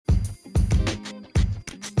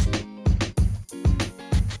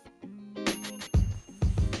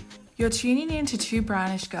You're tuning in to Two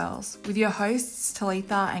Brownish Girls with your hosts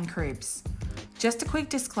Talitha and Cribs. Just a quick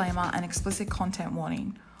disclaimer and explicit content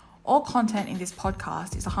warning. All content in this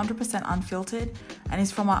podcast is 100% unfiltered and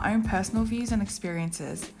is from our own personal views and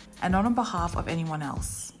experiences and not on behalf of anyone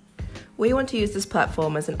else. We want to use this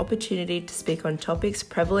platform as an opportunity to speak on topics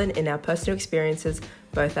prevalent in our personal experiences,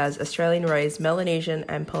 both as Australian-raised Melanesian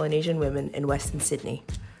and Polynesian women in Western Sydney.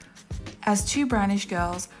 As two brownish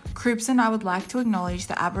girls, Cribs and I would like to acknowledge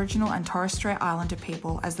the Aboriginal and Torres Strait Islander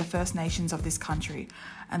people as the First Nations of this country,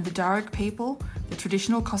 and the Darug people, the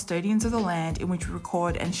traditional custodians of the land in which we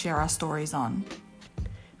record and share our stories on.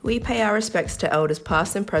 We pay our respects to elders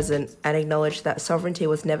past and present and acknowledge that sovereignty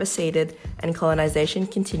was never ceded and colonisation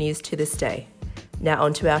continues to this day. Now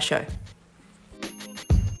on to our show.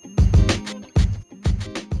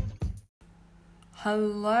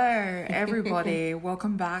 Hello, everybody.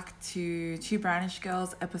 Welcome back to Two Brownish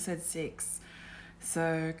Girls, episode 6.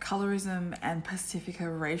 So, colorism and Pacifica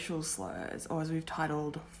racial slurs, or as we've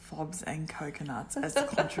titled, Fobs and Coconuts, as the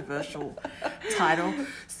controversial title.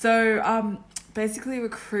 So, basically,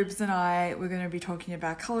 with Cribs and I, we're going to be talking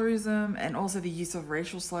about colorism and also the use of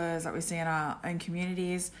racial slurs that we see in our own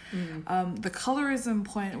communities. The colorism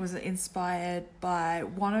point was inspired by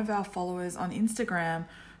one of our followers on Instagram,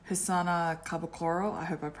 Husana Kabakoro. I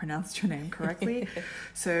hope I pronounced your name correctly.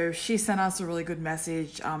 So she sent us a really good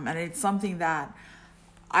message, and it's something that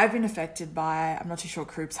I've been affected by. I'm not too sure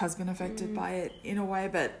Cribs has been affected by it in a way,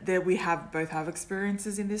 but there we both have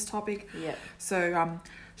experiences in this topic. Yeah. So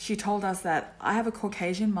she told us that I have a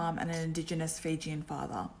Caucasian mum and an Indigenous Fijian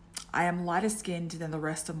father. I am lighter skinned than the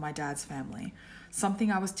rest of my dad's family,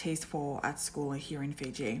 something I was teased for at school here in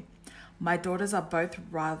Fiji. My daughters are both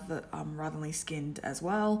ratherly skinned as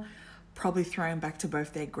well, probably thrown back to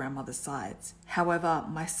both their grandmother's sides. However,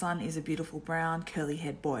 my son is a beautiful brown,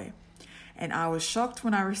 curly-haired boy, and I was shocked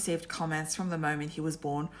when I received comments from the moment he was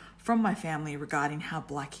born from my family regarding how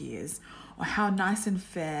black he is, or how nice and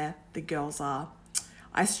fair the girls are.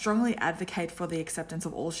 I strongly advocate for the acceptance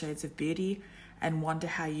of all shades of beauty and wonder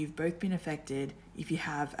how you've both been affected, if you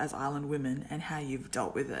have, as island women, and how you've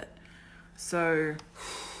dealt with it. So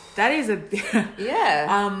that is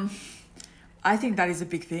I think that is a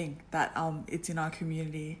big thing that it's in our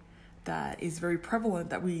community that is very prevalent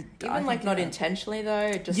that we Even not intentionally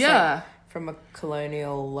though, just from a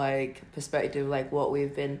colonial perspective, what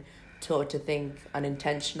we've been taught to think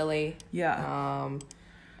unintentionally. And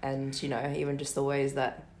even just the ways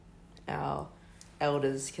that our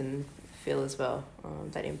elders can feel as well,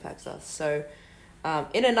 that impacts us. So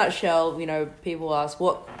in a nutshell, people ask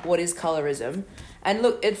what is colorism, and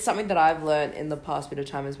look, it's something that I've learned in the past bit of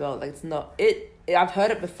time as well. It's not I've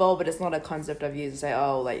heard it before, but it's not a concept I've used to say,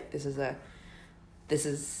 I'm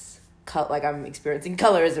experiencing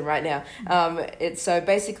colorism right now. It's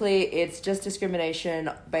just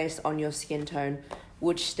discrimination based on your skin tone,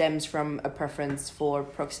 which stems from a preference for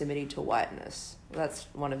proximity to whiteness. That's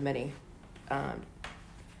one of many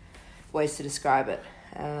ways to describe it.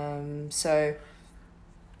 So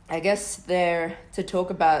I guess to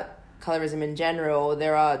talk about colorism in general,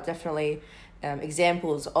 there are definitely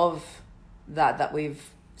examples of that we've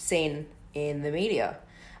seen in the media.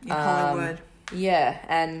 In Hollywood. Yeah,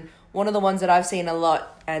 and one of the ones that I've seen a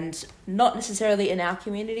lot, and not necessarily in our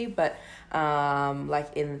community, but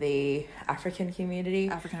in the African community.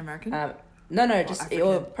 African American? Probably just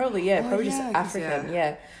African.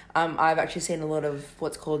 Yeah. I've actually seen a lot of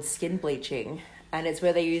what's called skin bleaching, and it's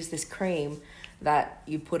where they use this cream that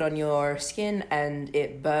you put on your skin and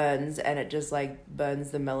it burns, and it just burns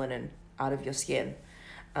the melanin out of your skin.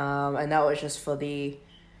 And that was just for the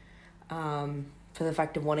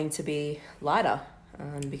fact of wanting to be lighter,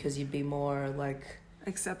 because you'd be more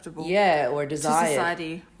acceptable. Yeah, or desired. To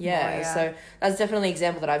society. Yeah, so that's definitely an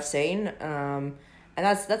example that I've seen. And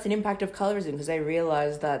that's an impact of colorism, because they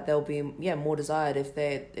realise that they'll be more desired if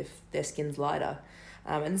their skin's lighter.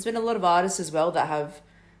 And there's been a lot of artists as well that have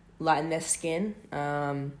lightened their skin.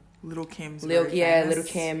 Little Kim's Little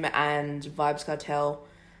Kim and Vybz Kartel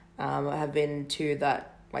have been to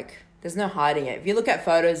that. There's no hiding it. If you look at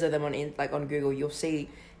photos of them on Google, you'll see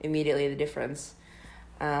immediately the difference.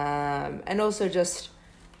 And also just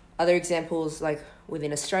other examples,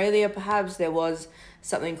 within Australia, perhaps there was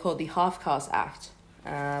something called the Half-Caste Act,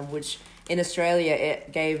 which in Australia,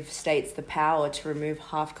 it gave states the power to remove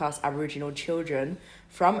half-caste Aboriginal children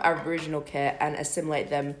from Aboriginal care and assimilate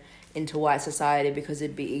them into white society, because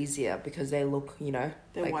it'd be easier, because they look, they're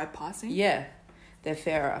white passing? Yeah, they're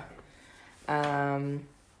fairer. And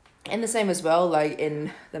the same as well,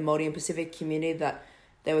 in the Māori and Pacific community, that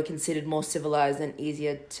they were considered more civilized and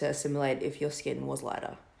easier to assimilate if your skin was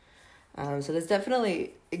lighter. So there's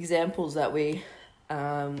definitely examples that we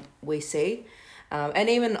see. And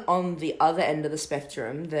even on the other end of the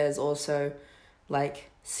spectrum, there's also like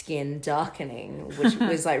skin darkening, which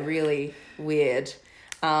was like really weird.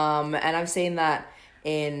 And I've seen that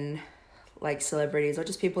in like celebrities or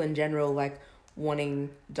just people in general, like wanting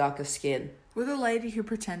darker skin. With a lady who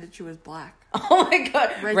pretended she was black. Oh my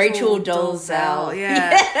god, Rachel Dolezal. Yeah.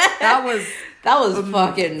 That was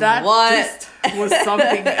fucking that what? Just was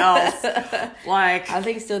something else. Like, I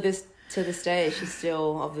think still to this day she's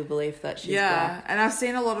still of the belief that she's black. And I've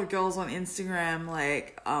seen a lot of girls on Instagram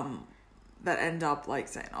like that end up like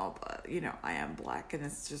saying, "Oh, but you know, I am black," and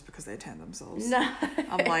it's just because they tan themselves. No,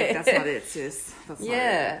 I'm like, that's not it, sis. That's not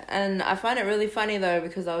it. And I find it really funny though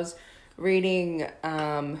because I was reading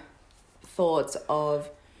thoughts of,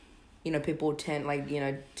 you know, people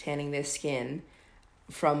tanning their skin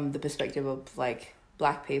from the perspective of like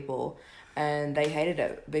black people, and they hated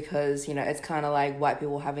it because, you know, it's kind of like white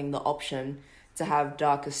people having the option to have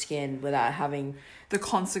darker skin without having the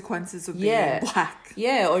consequences of being black.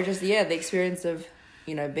 Yeah, or just the experience of,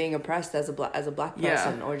 you know, being oppressed as a black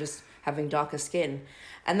person, or just having darker skin.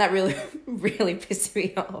 And that really, really pissed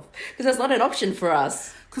me off because that's not an option for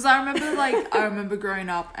us. Because I remember growing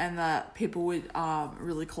up and that people would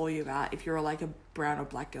really call you out if you're like a brown or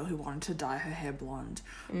black girl who wanted to dye her hair blonde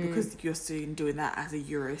because you're seen doing that as a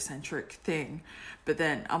Eurocentric thing. But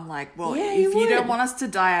then I'm like, well, if you don't want us to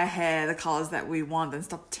dye our hair the colours that we want, then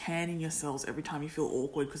stop tanning yourselves every time you feel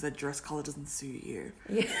awkward because that dress colour doesn't suit you.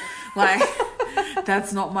 Yeah. Like,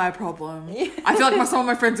 that's not my problem. Yeah. I feel like some of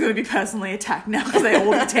my friends are going to be personally attacked now because they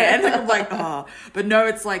all tan. Like, I'm like, oh. But no,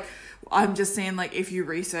 it's like, I'm just saying, like, if you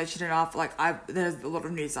research it enough, like, there's a lot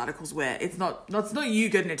of news articles where it's not you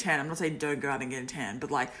getting a tan. I'm not saying don't go out and get a tan,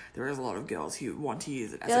 but like, there is a lot of girls who want to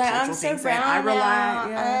use it as a cultural thing. Saying, I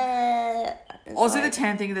rely. Also, like, the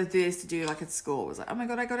tan thing that they used to do, like, at school was like, oh my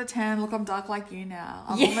god, I got a tan. Look, I'm dark like you now.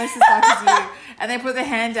 I'm almost as dark as you. And they put their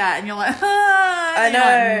hand out, and you're like, I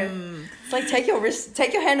know. Like, it's like, take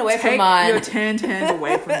your hand away from mine. Take your tanned hands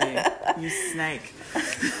away from me, you snake.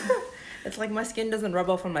 It's like my skin doesn't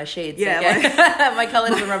rub off on my sheets. Yeah, okay? Like, my colour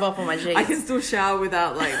doesn't rub off on my sheets. I can still shower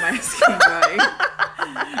without like my skin going.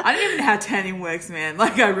 I don't even know how tanning works, man.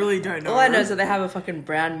 Like, I really don't know. All I know is that they have a fucking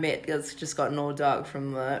brown mitt that's just gotten all dark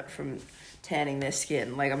from tanning their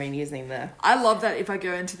skin. Like, I mean, using the... I love that if I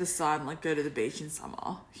go into the sun, like go to the beach in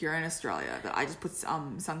summer here in Australia, that I just put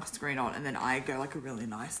sunscreen on and then I go like a really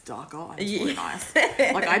nice darker. It's really nice.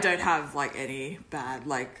 Like, I don't have like any bad,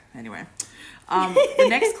 like, anyway. The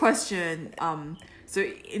next question, so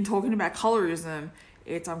in talking about colorism,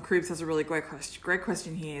 it's Krups has a really great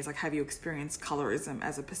question here. Is like, have you experienced colorism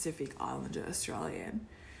as a Pacific Islander Australian?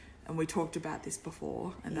 And we talked about this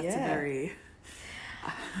before, and that's a very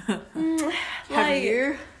have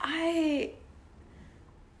you? I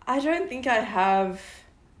don't think I have,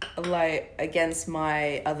 like, against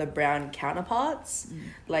my other brown counterparts,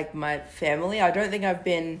 like my family. I don't think I've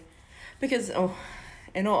been, because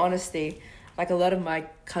in all honesty, like, a lot of my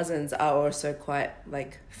cousins are also quite,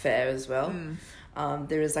 like, fair as well.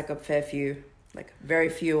 There is, like, a fair few, like, very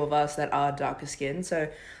few of us that are darker skinned. So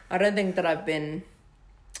I don't think that I've been,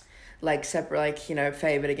 like, separate, like, you know,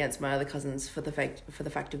 favoured against my other cousins for the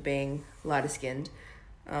fact of being lighter skinned.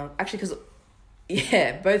 Actually,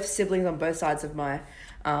 because, both siblings on both sides of my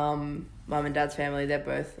mum and dad's family, they're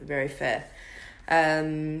both very fair.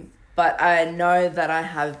 But I know that I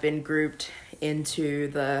have been grouped into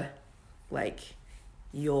the... like,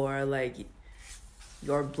 you're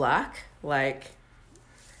black, like,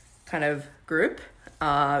 kind of group,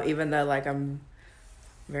 even though, like, I'm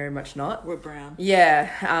very much not. We're brown.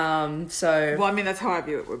 Yeah, so... Well, I mean, that's how I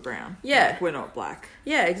view it, we're brown. Yeah. Like, we're not black.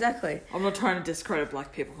 Yeah, exactly. I'm not trying to discredit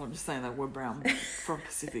black people, I'm just saying that we're brown, from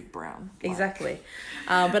Pacific brown. Black. Exactly.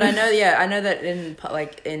 But I know that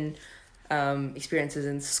in experiences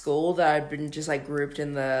in school that I'd been just, like, grouped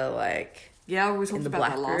in the, like... Yeah, we talked about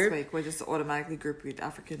that last group. week. We're just automatically grouped with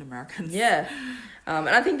African Americans. Yeah. And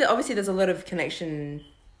I think that obviously there's a lot of connection,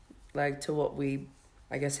 like, to what we,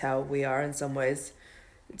 I guess, how we are in some ways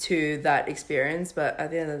to that experience. But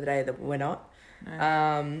at the end of the day, that we're not.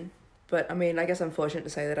 No. But, I mean, I guess I'm fortunate to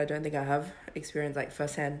say that I don't think I have experienced, like,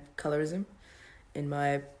 first-hand colorism in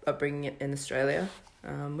my upbringing in Australia.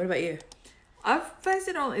 What about you? I've faced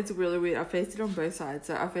it on... It's really weird. I've faced it on both sides.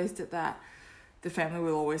 So I faced it that... The family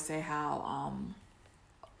will always say how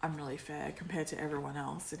I'm really fair compared to everyone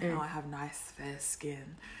else and how I have nice, fair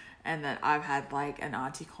skin. And that I've had, like, an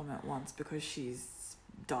auntie comment once because she's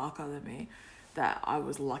darker than me that I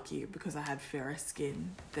was lucky because I had fairer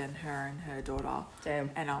skin than her and her daughter. Damn.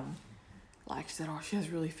 And, like she said, oh, she has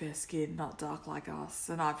really fair skin, not dark like us.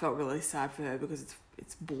 And I felt really sad for her because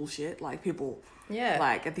it's bullshit. Like people, Yeah.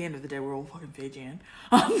 like at the end of the day, we're all fucking Fijian.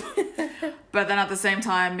 But then at the same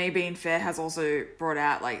time, me being fair has also brought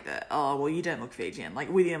out like the, oh, well, you don't look Fijian.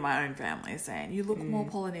 Like within my own family saying, you look more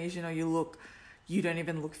Polynesian, or you don't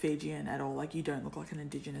even look Fijian at all. Like you don't look like an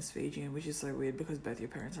indigenous Fijian, which is so weird because both your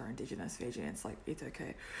parents are indigenous Fijian. It's like, it's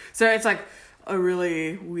okay. So it's like a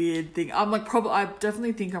really weird thing. I'm like, I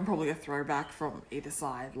definitely think I'm probably a throwback from either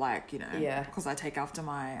side. Like, you know, Yeah. because I take after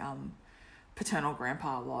my, paternal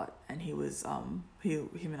grandpa a lot, and he was him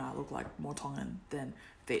and I look like more Tongan than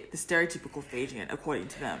the stereotypical Fijian according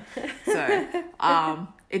to them. So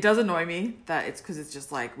it does annoy me that it's because it's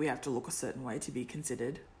just like we have to look a certain way to be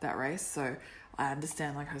considered that race. So I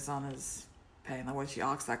understand like Hosanna's pain, like when she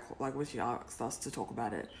asked us to talk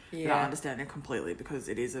about it. Yeah. But I understand it completely because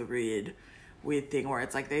it is a weird thing where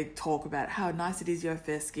it's like they talk about how nice it is you have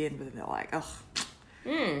fair skin, but then they're like, ugh.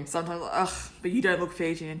 Sometimes, but you don't look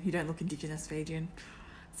Fijian. You don't look indigenous Fijian.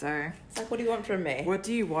 So It's like, what do you want from me? what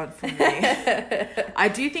do you want from me? I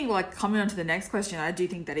do think, like, coming on to the next question, I do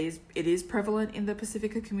think that it is prevalent in the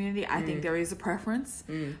Pacifica community. I think there is a preference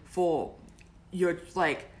for your,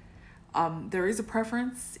 like, there is a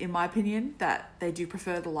preference, in my opinion, that they do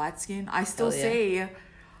prefer the light skin. I still Hell yeah. see,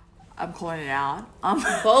 I'm calling it out.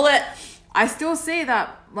 Call it. I still see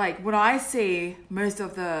that, like, when I see most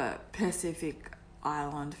of the Pacific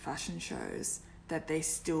Island fashion shows, that they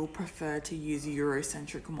still prefer to use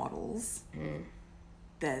Eurocentric models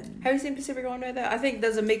than... Have you seen Pacific Runway though? I think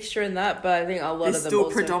there's a mixture in that, but I think a lot of them still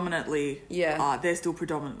also... predominantly... Yeah. They're still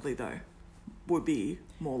predominantly, though, would be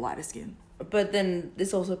more lighter skin. But then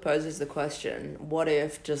this also poses the question, what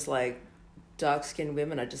if just, like, dark-skinned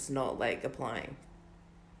women are just not, like, applying?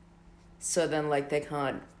 So then, like, they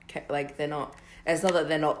can't... Like, they're not... It's not that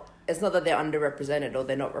they're underrepresented or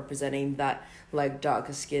they're not representing that, like,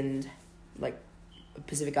 darker-skinned, like,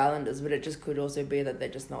 Pacific Islanders, but it just could also be that they're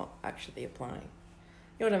just not actually applying.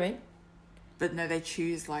 You know what I mean? But no, they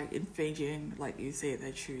choose, like, in Fijian, like you see,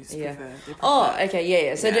 they choose... Yeah. Prefer. Oh, okay,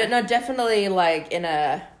 yeah. So, Yeah. no, definitely, like, in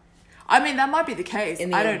a... I mean, that might be the case.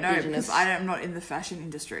 In the I don't know, indigenous- because I'm not in the fashion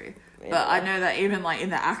industry. Yeah. But I know that even, like,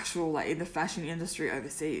 in the actual, like, in the fashion industry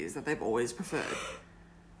overseas, that they've always preferred...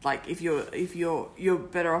 Like, if you're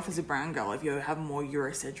better off as a brown girl if you have more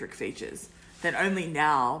Eurocentric features. Then only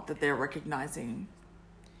now that they're recognizing,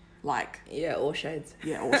 like... Yeah, all shades.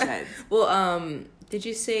 Yeah, all shades. Well, did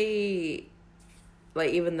you see, like,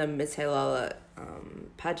 even the Miss Halala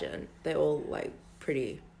pageant? They're all, like,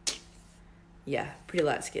 pretty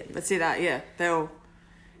light skinned. But see that, yeah.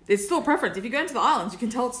 It's still a preference. If you go into the islands, you can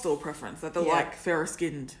tell it's still a preference. That they're, Yeah. like, fairer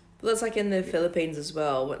skinned. Well, that's like in the Philippines as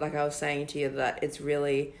well. Like I was saying to you, that it's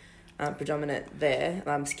really predominant there,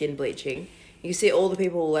 skin bleaching. You see all the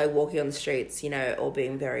people, like, walking on the streets, you know, all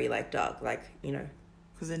being very, like, dark, like, you know,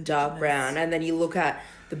 dark brown. And then you look at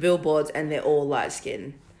the billboards and they're all light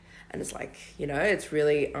skin. And it's like, you know, it's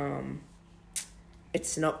really,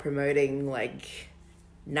 it's not promoting, like,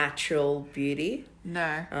 natural beauty.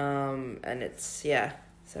 No. And it's, yeah,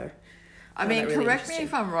 so... I mean, really correct me interesting.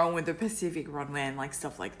 if I'm wrong with the Pacific Runway and, like,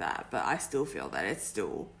 stuff like that, but I still feel that it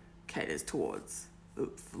still caters towards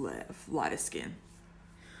lighter skin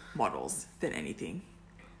models than anything.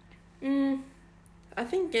 I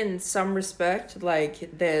think in some respect,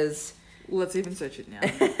 like, there's... Let's even search it now.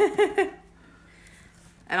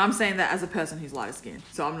 And I'm saying that as a person who's lighter skin,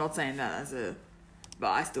 so I'm not saying that as a...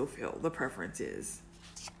 But I still feel the preference is...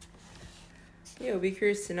 Yeah, we'll be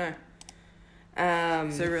curious to know.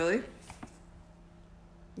 So really?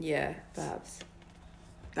 Yeah, perhaps.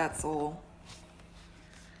 That's all.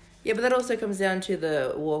 Yeah, but that also comes down to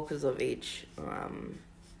the walkers of each,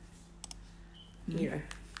 you know.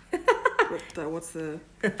 What's the...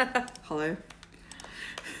 Hello?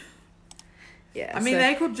 Yeah. I mean,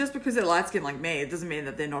 they could, just because they're light skinned like me, it doesn't mean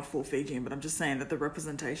that they're not full Fijian, but I'm just saying that the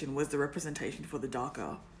representation was the representation for the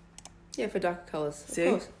darker. Yeah, for darker colours. See?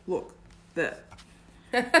 Of course. Look. There.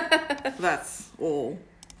 That's all.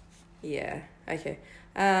 Yeah, okay.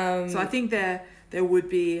 So I think there would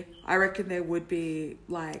be, I reckon there would be,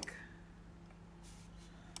 like,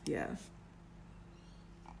 yeah.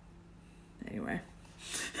 Anyway.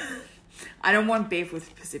 I don't want beef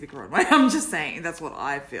with Pacific Runway. I'm just saying that's what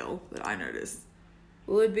I feel that I noticed.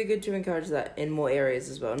 Well, it'd be good to encourage that in more areas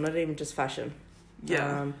as well, not even just fashion.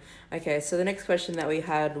 Yeah. Okay, so the next question that we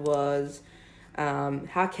had was,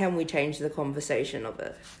 how can we change the conversation of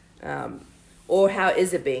it? Or how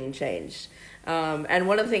is it being changed? And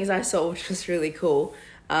one of the things I saw, which was really cool,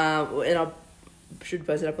 and I should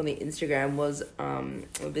post it up on the Instagram, was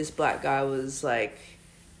this black guy was like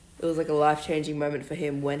it was like a life-changing moment for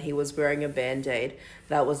him when he was wearing a Band-Aid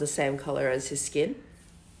that was the same color as his skin,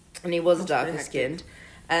 and he was darker skinned,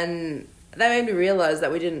 and that made me realize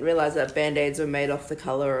that we didn't realize that Band-Aids were made off the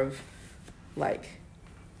color of, like,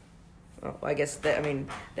 well, I guess they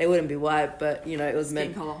wouldn't be white, but it was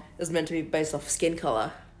Skin color. It was meant to be based off skin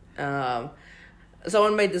color.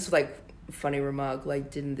 Someone made this like funny remark,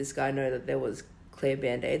 like, didn't this guy know that there was clear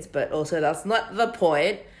Band-Aids? But also that's not the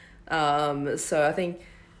point. So I think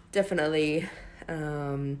definitely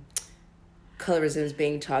colorism is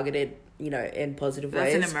being targeted, in positive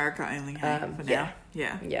ways. That's in America only, for now.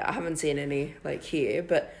 Yeah. Yeah, I haven't seen any like here,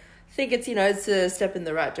 but I think it's it's a step in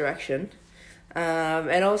the right direction.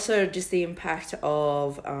 And also just the impact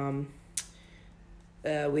of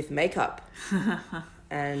with makeup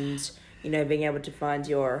and being able to find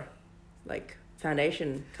your like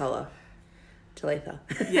foundation color. Talitha.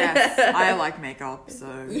 Yes, I like makeup, so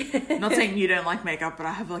not saying you don't like makeup, but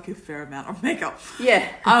I have like a fair amount of makeup. Yeah.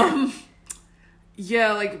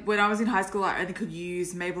 Yeah, like when I was in high school, I only could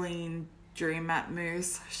use Maybelline Dream Matte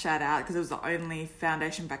Mousse, shout out, because it was the only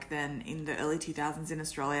foundation back then in the early 2000s in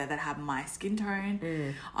Australia that had my skin tone.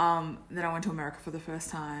 Then I went to America for the first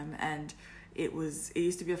time, and it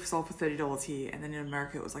used to be sold for $30 here, and then in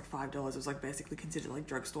America it was like $5. It was like basically considered like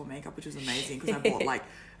drugstore makeup, which was amazing because I bought like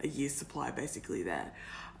a year's supply basically there.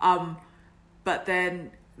 But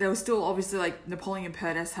then there was still obviously like Napoleon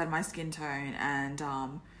Perdis had my skin tone, and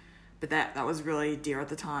but that was really dear at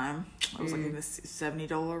the time. It was like in the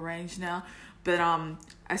 $70 range now. But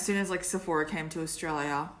as soon as like Sephora came to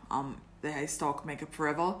Australia, they stock Makeup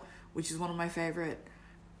Forever, which is one of my favorite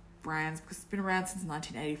brands because it's been around since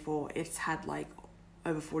 1984. It's had like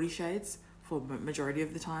over 40 shades for majority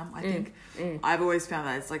of the time, I think. I've always found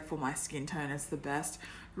that it's like for my skin tone, it's the best.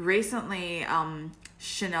 Recently,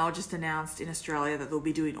 Chanel just announced in Australia that they'll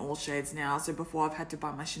be doing all shades now. So before I've had to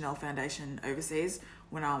buy my Chanel foundation overseas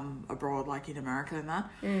when I'm abroad, like in America and that.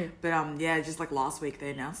 But yeah, just like last week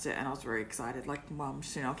they announced it and I was very excited. Like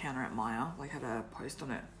Chanel counter at Maya, like had a post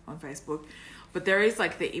on it on Facebook. But there is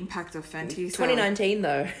like the impact of Fenty. 2019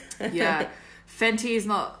 though. Yeah. Fenty is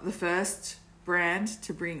not the first brand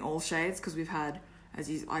to bring all shades because we've had,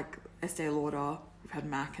 like Estee Lauder, we've had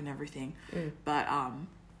MAC and everything. But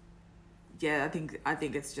yeah, I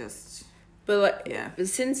think it's just. But like, yeah.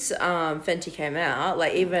 Since Fenty came out,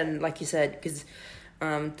 like even like you said, because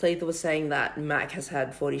Talitha was saying that MAC has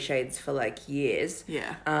had 40 shades for like years.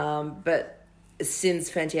 Yeah. But since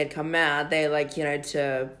Fenty had come out, they like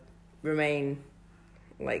to remain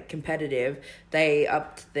like competitive, they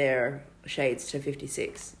upped their shades to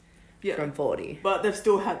 56 from 40. But they've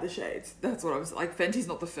still had the shades. That's what I was like. Fenty's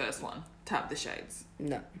not the first one to have the shades.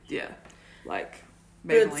 No. Yeah. Like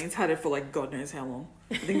Maybelline's had it for like God knows how long.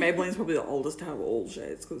 I think Maybelline's probably the oldest to have all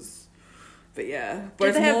shades but yeah.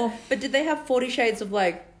 But did they have 40 shades of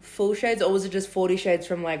like full shades, or was it just 40 shades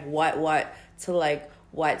from like white to like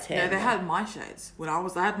white tan? No, they had my shades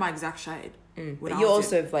they had my exact shade. But you're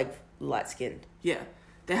also like light skinned. Yeah.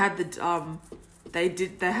 They had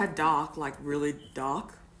they had dark, like really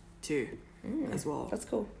dark too as well. That's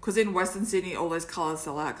cool. Because in Western Sydney, all those colours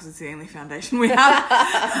sell out because it's the only foundation we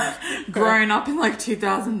have. Growing up in like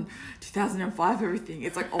 2005, everything.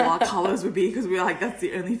 It's like all our colours would be because we're like, that's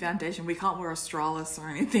the only foundation. We can't wear Australis or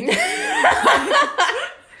anything.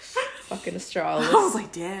 Fucking Australis. I was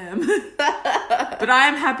like, damn. But I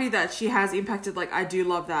am happy that she has impacted. Like, I do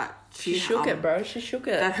love that she shook it, bro. She shook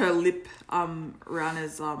it. That her lip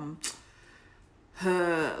runners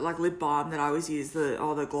her like lip balm that I always use,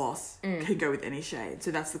 the gloss can go with any shade.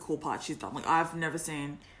 So that's the cool part she's done. Like, I've never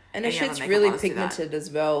seen. And the shit's really pigmented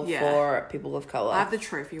as well for people of colour. I have the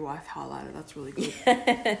Trophy Wife highlighter. That's really good.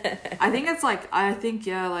 I think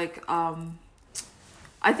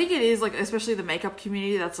it is like, especially the makeup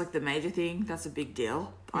community, that's like the major thing. That's a big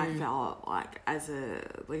deal. I felt like as a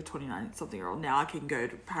like 29 something year old now, I can go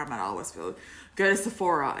to Parramatta, Westfield, go to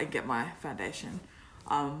Sephora and get my foundation.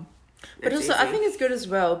 But also, I think it's good as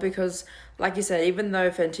well because, like you said, even though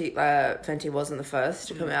Fenty wasn't the first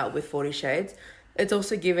to come out with 40 shades, it's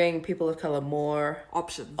also giving people of colour more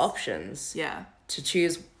options. Yeah. To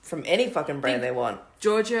choose from any fucking brand they want.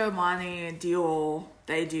 Giorgio Armani and Dior,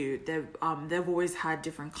 they've always had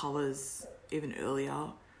different colours even earlier.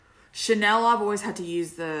 Chanel, I've always had to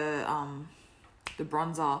use the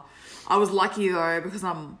bronzer. I was lucky though because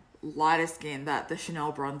I'm lighter skin that the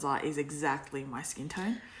Chanel bronzer is exactly my skin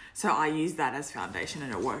tone. So I used that as foundation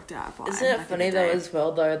and it worked out fine. Isn't it funny though as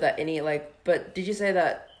well though that but did you say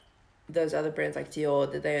that those other brands like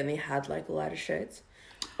Dior, that they only had like lighter shades?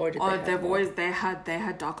 Or did they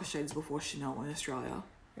had darker shades before Chanel in Australia.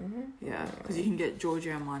 Yeah, because you can get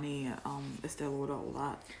Giorgio Armani, Estee Lauder, all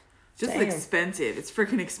that. Just Damn. expensive. It's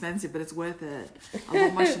freaking expensive, but it's worth it. I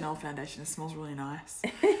love my Chanel foundation. It smells really nice.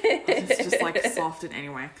 It's just like soft and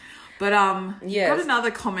anyway. But Yes. got another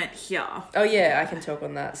comment here. Oh yeah, I can talk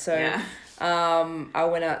on that. So Yeah. I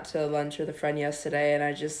went out to lunch with a friend yesterday, and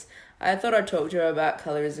I thought I'd talk to her about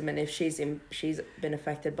colorism and if she's been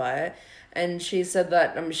affected by it. And she said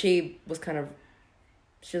that she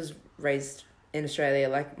was raised in Australia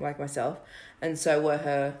like myself, and so were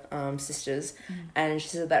her sisters. And she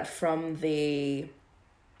said that from the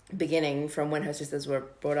beginning, from when her sisters were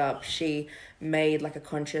brought up, she made like a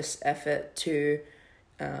conscious effort to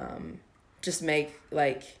just make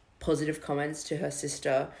like positive comments to her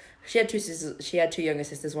sister. She had two sisters. She had two younger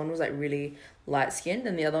sisters. One was like really light skinned,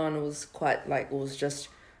 and the other one was quite like was just,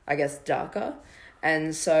 I guess, darker.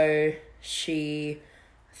 And so she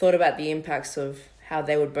thought about the impacts of how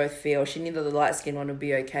they would both feel. She knew that the light skinned one would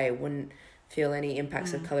be okay, wouldn't feel any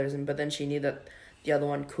impacts of colorism, but then she knew that the other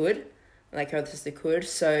one could, like her sister could.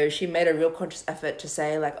 So she made a real conscious effort to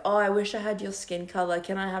say like, oh, I wish I had your skin color.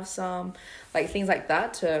 Can I have some? Like things like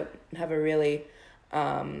that to have a really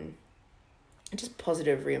just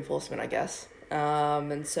positive reinforcement, I guess.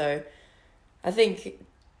 And so I think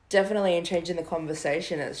definitely in changing the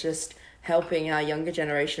conversation, it's just helping our younger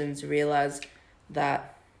generations realize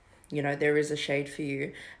that, you know, there is a shade for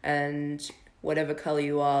you, and whatever color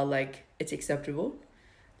you are, like, it's acceptable.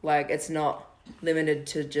 Like, it's not limited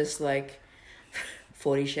to just like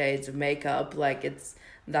 40 shades of makeup. Like, it's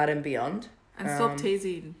that and beyond. And stop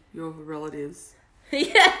teasing your relatives.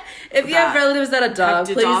 Yeah, if you have relatives that are dark,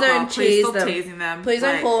 please don't tease them. Teasing them. Please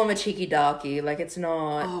don't call them a cheeky darkie. Like, it's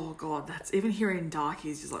not. Oh god, that's even hearing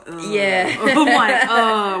darkie is just like, ugh. Yeah. I'm like,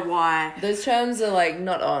 oh, why? Those terms are like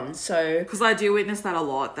not on. So because I do witness that a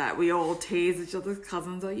lot. That we all tease each other's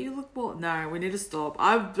cousins. Like, you look bored. No, we need to stop.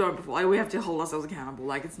 I've done it before. Like, we have to hold ourselves accountable.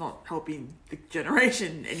 Like, it's not helping the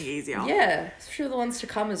generation any easier. yeah, especially the ones to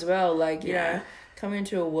come as well. Like, you know, coming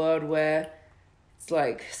into a world where it's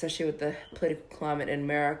like, especially with the political climate in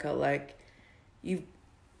America, like you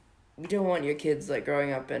don't want your kids like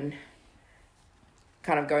growing up and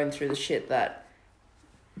kind of going through the shit that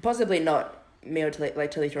possibly not me or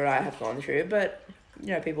Talitha or I have gone through, but you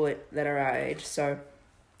know, people that are our age. So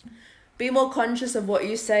be more conscious of what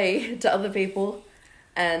you say to other people,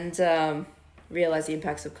 and realize the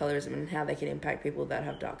impacts of colorism and how they can impact people that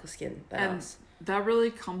have darker skin than us. That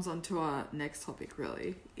really comes on to our next topic,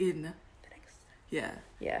 really. Yeah.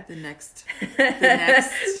 The next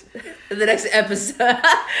The next episode.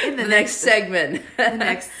 In the next segment. The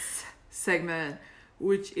next segment,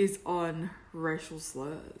 which is on racial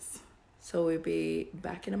slurs. So we'll be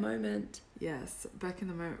back in a moment. Yes, back in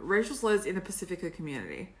the moment. Racial slurs in the Pacifica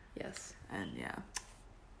community. Yes. And yeah,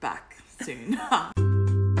 back soon.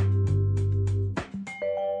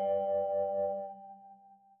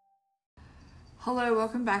 Hello,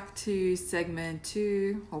 welcome back to segment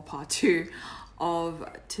 2, or part 2, of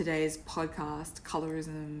today's podcast,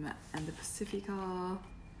 Colorism and the Pacifica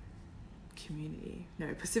community.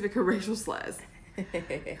 No, Pacifica racial slurs.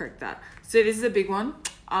 Correct that. So this is a big one.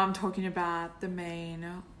 I'm talking about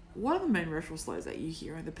what are the main racial slurs that you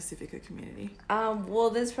hear in the Pacifica community? Well,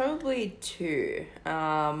 there's probably two.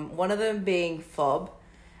 One of them being fob,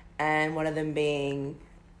 and one of them being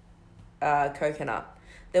coconut.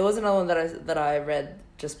 There was another one that I read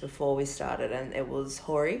just before we started, and it was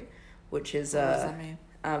hori, which is what does that mean?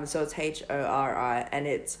 So it's HORI, and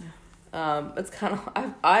it's kind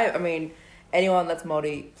of I mean, anyone that's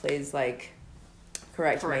Māori, please like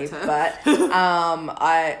correct me, her. but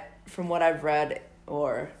I from what I've read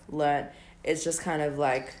or learned, it's just kind of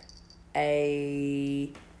like a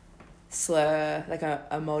slur, like a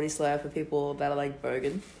Māori slur for people that are like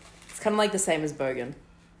bogan. It's kind of like the same as bogan.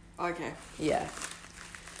 Okay. Yeah.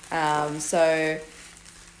 So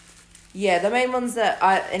yeah, the main ones that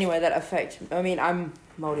affect, I mean, I'm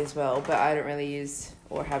Māori as well, but I don't really use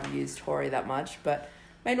or have used hori that much, but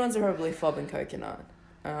main ones are probably fob and coconut.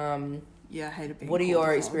 Yeah, I hate it being what are called your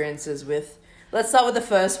a fob. experiences with, let's start with the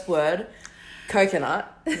first word,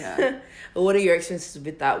 coconut. Yeah. What are your experiences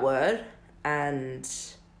with that word? And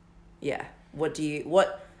yeah, what do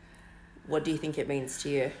you think it means to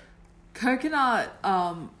you? Coconut,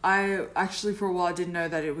 I actually for a while didn't know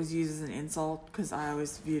that it was used as an insult, because I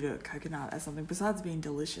always viewed a coconut as something besides being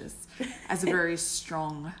delicious, as a very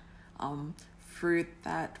strong fruit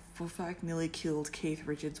that for fact nearly killed Keith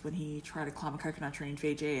Richards when he tried to climb a coconut tree in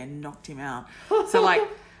Fiji and knocked him out. So like,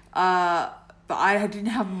 but I didn't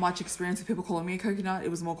have much experience with people calling me a coconut.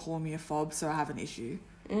 It was more calling me a fob, so I have an issue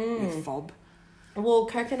with fob. Well,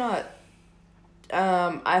 coconut,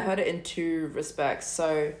 I heard it in two respects.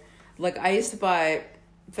 So like, I used to buy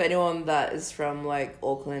for anyone that is from like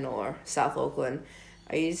Auckland or South Auckland,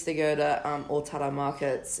 I used to go to Otara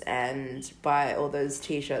markets and buy all those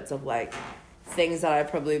t-shirts of like things that I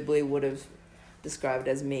probably would have described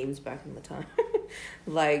as memes back in the time.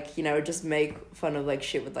 Like, you know, just make fun of like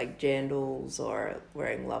shit with like jandals or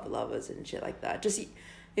wearing lovers and shit like that. Just,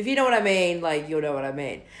 if you know what I mean, like, you'll know what I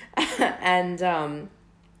mean. And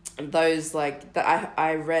those like that,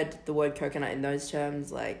 I read the word coconut in those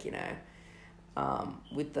terms, like, you know,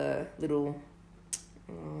 with the little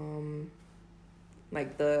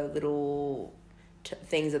like the little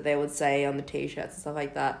things that they would say on the t-shirts and stuff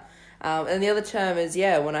like that. And the other term is,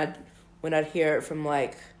 yeah, when I'd hear it from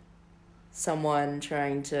like someone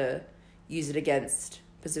trying to use it against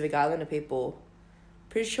Pacific Islander people.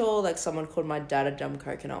 Pretty sure like someone called my dad a dumb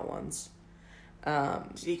coconut once.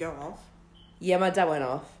 Did he go off? Yeah, my dad went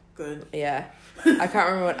off. Good. Yeah. I can't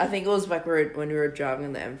remember what, I think it was like when we were driving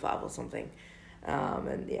in the M5 or something.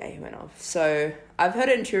 And yeah, he went off. So I've heard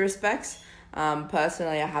it in two respects.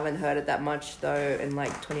 Personally, I haven't heard it that much though in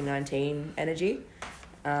like 2019 energy.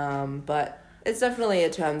 But it's definitely a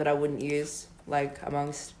term that I wouldn't use like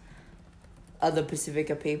amongst other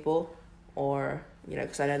Pacifica people, or, you know,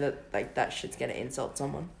 because I know that like that shit's gonna insult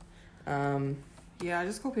someone. Yeah, I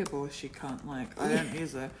just call people shit cunt. Like, I don't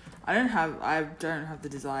use it. I don't have the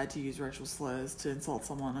desire to use racial slurs to insult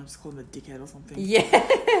someone. I just call them a dickhead or something. Yeah.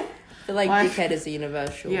 I feel like dickhead is a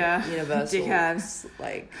universal dickhead,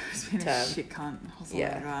 like just being term. a shit cunt or something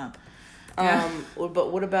like that.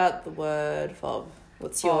 But what about the word fob?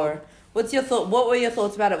 What's your thought? What were your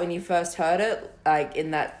thoughts about it when you first heard it, like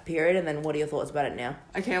in that period, and then what are your thoughts about it now?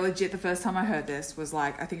 Okay, legit. The first time I heard this was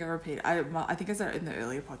like, I think I think I said it in the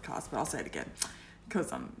earlier podcast, but I'll say it again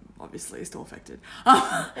because I'm obviously still affected.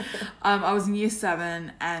 I was in year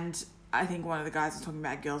 7, and I think one of the guys was talking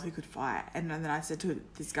about girls who could fight, and then I said to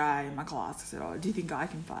this guy in my class, I said, "Oh, do you think I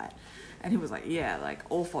can fight?" And he was like, "Yeah, like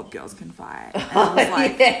all fob girls can fight." And I was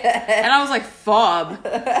like, and I was like, "Fob,"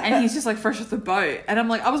 and he's just like fresh off the boat, and I'm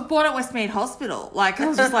like, I was born at Westmead Hospital. Like, I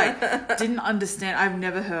was just like, didn't understand. I've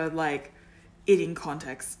never heard like it in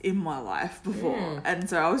context in my life before, and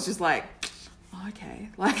so I was just like, oh, okay,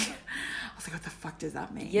 like. I was like, what the fuck does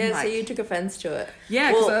that mean? Yeah, like, so you took offense to it.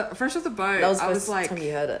 Yeah, because fresh off the boat, that was I was like, time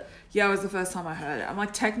you heard it. Yeah, it was the first time I heard it. I'm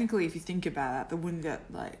like, technically, if you think about it, they wouldn't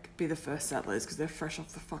like be the first settlers because they're fresh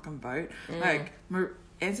off the fucking boat. Like, my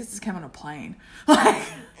ancestors came on a plane. Like,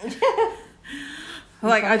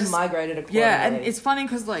 like I just migrated across. Yeah, and it's funny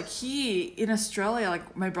because like here in Australia,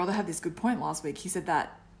 like my brother had this good point last week. He said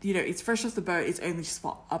that, you know, it's fresh off the boat. It's only just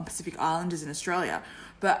for Pacific Islanders in Australia.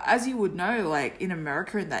 But as you would know, like in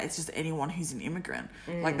America and that, it's just anyone who's an immigrant.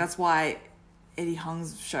 Like that's why Eddie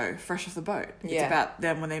Hung's show, Fresh Off the Boat, it's about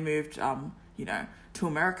them when they moved, you know, to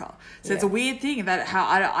America. So it's a weird thing that how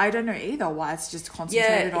I don't know either why it's just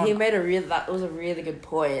concentrated on. Yeah, he made that was a really good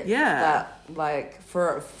point. Yeah. That like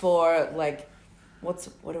for like, what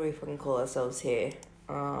do we fucking call ourselves here?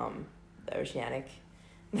 The Oceanic.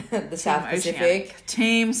 The South Pacific.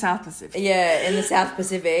 Team South Pacific. Yeah, in the South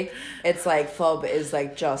Pacific, it's like FOB is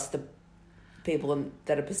like just the people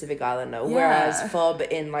that are Pacific Islander. Yeah. Whereas FOB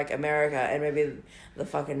in like America and maybe the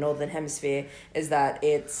fucking Northern Hemisphere is that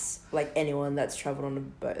it's like anyone that's traveled on a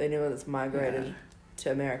boat, anyone that's migrated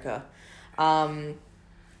to America.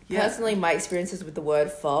 Personally, my experiences with the word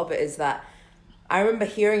FOB is that I remember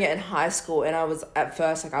hearing it in high school and I was at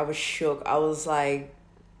first like I was shook. I was like,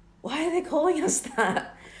 why are they calling us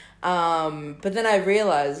that? But then I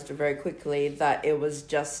realized very quickly that it was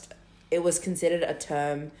considered a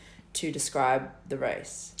term to describe the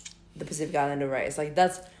race, the Pacific Islander race. Like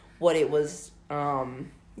that's what it was.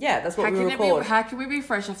 That's what we were called. How can we be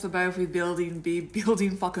fresh off the boat if we be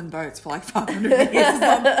building fucking boats for like 500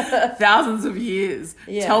 years, thousands of years?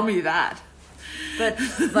 Yeah. Tell me that. But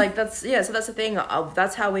like so that's the thing.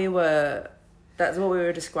 That's how we were. That's what we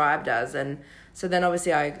were described as, and. So then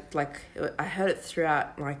obviously I heard it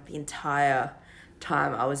throughout like the entire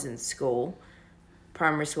time I was in school,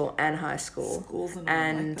 primary school and high school. Schools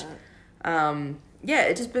and like that.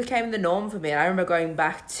 It just became the norm for me. And I remember going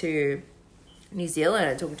back to New Zealand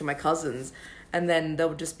and talking to my cousins, and then they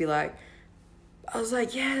would just be like, I was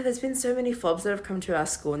like, yeah, there's been so many FOBs that have come to our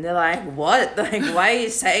school, and they're like, what? Like, why are you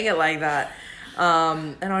saying it like that?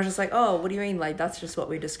 And I was just like, oh, what do you mean? Like, that's just what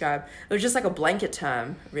we describe. It was just like a blanket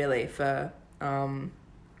term, really, for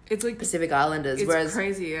it's like Pacific Islanders. It's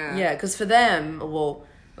crazy, yeah. Yeah, because for them, well,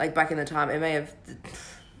 like back in the time, it may have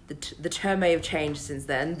the term may have changed since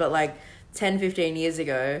then, but like 10, 15 years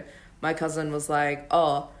ago, my cousin was like,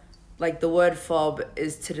 oh, like the word FOB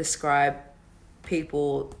is to describe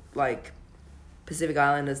people like Pacific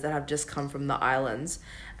Islanders that have just come from the islands,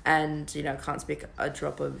 and, you know, can't speak a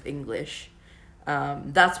drop of English.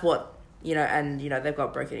 That's what, you know, and, you know, they've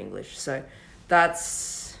got broken English. So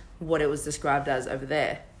that's what it was described as over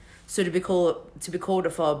there. So to be called a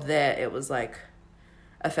fob there, it was like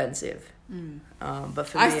offensive. But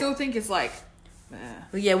for me, I still think it's like,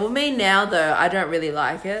 yeah, well, me now though, I don't really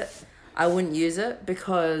like it. I wouldn't use it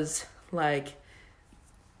because like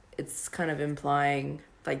it's kind of implying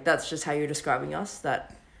like that's just how you're describing us,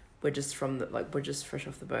 that we're just we're just fresh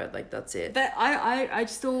off the boat, like that's it. that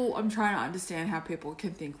I'm trying to understand how people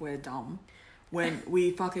can think we're dumb when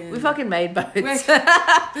we fucking made boats.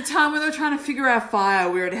 The time when they were trying to figure out fire,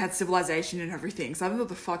 we already had civilization and everything. So I don't know what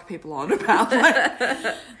the fuck people are on about.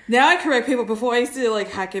 Like, now I correct people. Before I used to like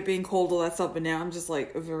hack it being called all that stuff, but now I'm just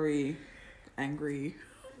like a very angry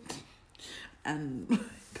and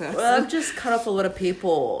person. Well, I've just cut off a lot of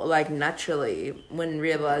people like naturally when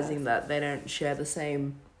realizing that they don't share the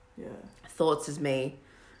same thoughts as me.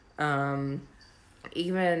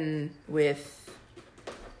 Even with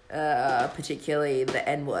particularly the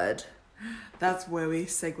N-word. That's where we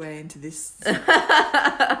segue into this.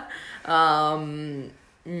 The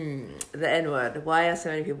N-word. Why are so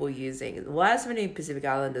many Pacific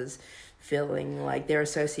Islanders feeling like their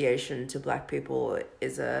association to black people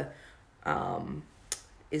is their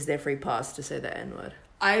free pass to say the N-word?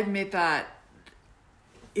 I admit that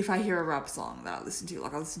if I hear a rap song that I listen to,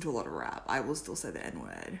 like I listen to a lot of rap, I will still say the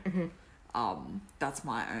N-word. Mm-hmm. That's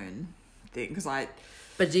my own thing, because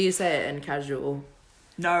But do you say it in casual?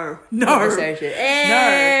 No. Conversation.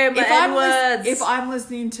 Hey, no. N-words. If I'm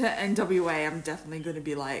listening to NWA, I'm definitely going to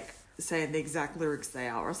be like saying the exact lyrics they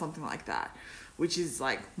are or something like that, which is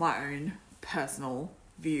like my own personal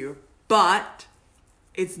view. But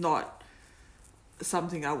it's not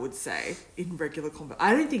something I would say in regular conversation.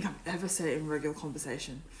 I don't think I've ever said it in regular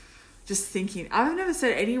conversation. Just thinking, I've never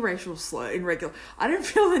said any racial slur in regular. I don't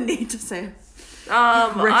feel the need to say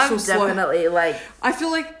I'm slur. definitely like. I feel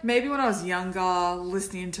like maybe when I was younger,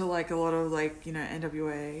 listening to like a lot of like, you know,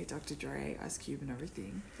 NWA, Dr. Dre, Ice Cube, and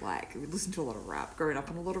everything. Like we listened to a lot of rap. Growing up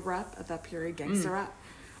on a lot of rap at that period, gangster rap.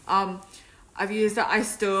 I've used it. I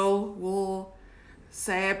still will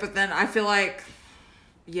say it, but then I feel like,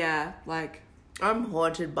 yeah, like I'm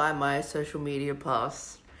haunted by my social media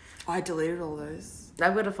past. I deleted all those.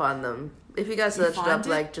 I'm gonna find them. If you guys search it up,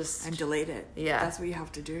 like just and delete it. Yeah, that's what you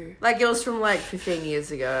have to do. Like it was from like 15 years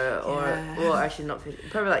ago, or Yeah. well, actually not 15,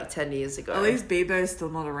 probably like 10 years ago. At least Bebo's still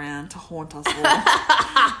not around to haunt us all.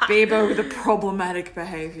 Bebo with the problematic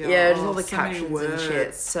behavior. Yeah, just all the so many captions and shit.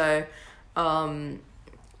 words. So,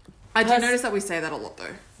 I do notice that we say that a lot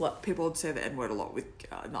though. What? People would say the N-word a lot with the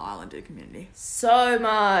Islander community. So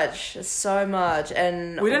much,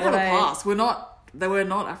 and We don't have a past. We're not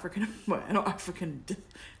African. We're not African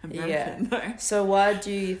American. Yeah. No. So why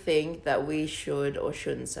do you think that we should or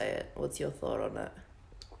shouldn't say it? What's your thought on it?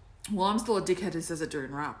 Well, I'm still a dickhead who says it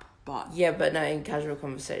during rap, but Yeah, but no, in casual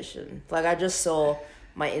conversation. Like I just saw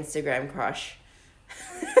my Instagram crush.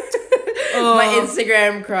 My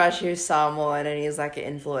Instagram crush who's Samoan, and he's like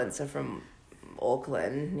an influencer from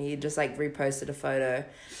Auckland. He just like reposted a photo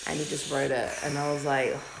and he just wrote it, and I was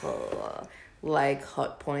like, oh, like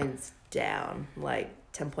hot points down, like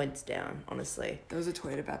 10 points down, honestly. There was a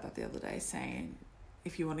tweet about that the other day saying,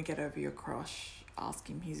 if you want to get over your crush, ask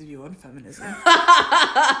him his view on feminism.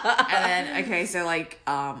 And then, okay, so like,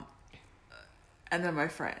 and then my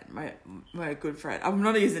friend, my good friend, I'm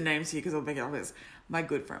not using names here because I'll make it obvious. My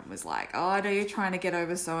good friend was like, oh, I know you're trying to get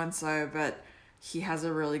over so-and-so, but he has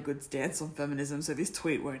a really good stance on feminism, so this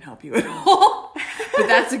tweet won't help you at all. But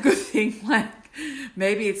that's a good thing. Like,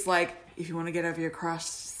 maybe it's like, if you want to get over your crush,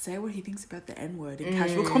 say what he thinks about the N-word in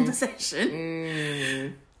casual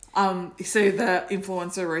conversation. So the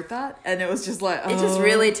influencer wrote that, and it was just like, It just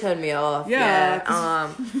really turned me off.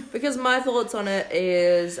 Yeah. Because my thoughts on it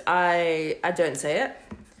is I don't say it.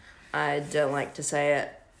 I don't like to say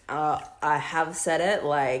it. I have said it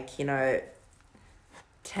like,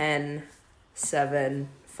 10, 7,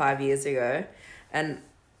 5 years ago. And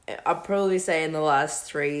I'd probably say in the last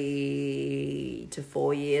 3 to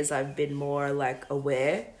 4 years, I've been more like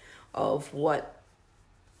aware of what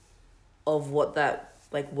that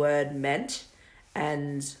like word meant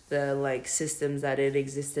and the like systems that it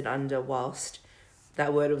existed under whilst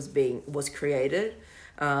that word was created.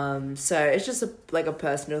 So it's just a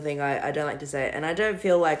personal thing. I don't like to say it, and I don't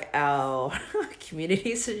feel like our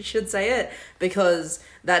communities should say it because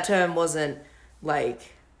that term wasn't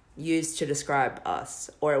like used to describe us,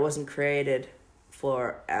 or it wasn't created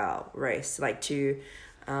for our race, like to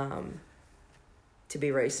be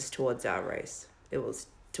racist towards our race. It was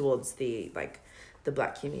towards the like the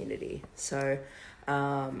Black community. So,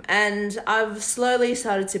 and I've slowly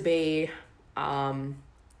started to be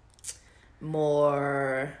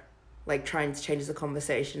more like trying to change the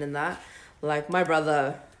conversation in that. Like my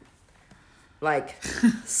brother, like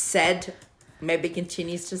said, maybe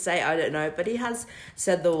continues to say, I don't know, but he has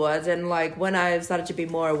said the words, and like when I started to be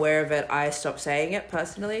more aware of it, I stopped saying it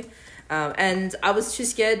personally, and I was too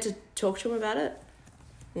scared to talk to him about it,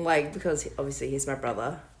 like because obviously he's my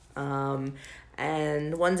brother,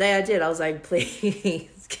 and one day I did. I was like,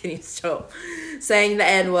 please, can you stop saying the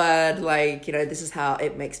N-word? Like, you know, this is how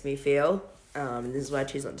it makes me feel, and this is why I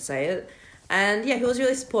choose not to say it. And yeah, he was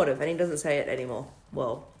really supportive, and he doesn't say it anymore.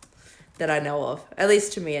 Well, that I know of, at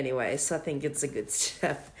least to me anyway. So I think it's a good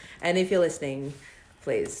step. And if you're listening,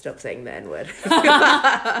 please stop saying the N-word.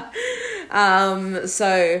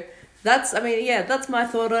 So that's, I mean, yeah, that's my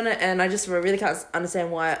thought on it. And I just really can't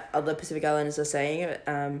understand why other Pacific Islanders are saying it.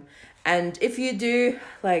 And if you do,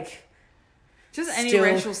 like, just any still,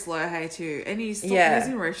 racial slur, hey, too. Stop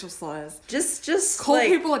using racial slurs. Just call like,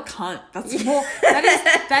 people a cunt. That's more.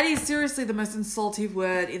 That is seriously the most insultive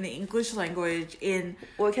word in the English language.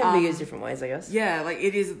 Well, it can be used different ways, I guess. Yeah, like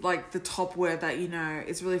it is like the top word that, you know.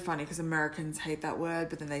 It's really funny because Americans hate that word,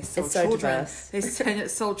 but then they sell children. They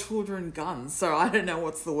sell children guns. So I don't know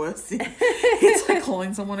what's the worst thing. It's like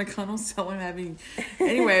calling someone a cunt or selling having.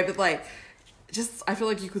 Anyway, but like. Just, I feel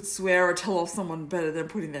like you could swear or tell off someone better than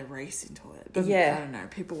putting their race into it. But yeah. I don't know.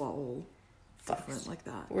 People are all different like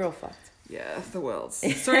that. We're all fucked. Yeah, the world's.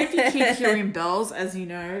 Sorry if you keep hearing bells. As you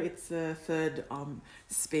know, it's the third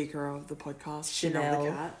speaker of the podcast, Chanel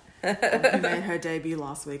the cat, who made her debut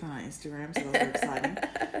last week on our Instagram. So that was very exciting.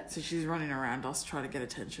 So she's running around us trying to get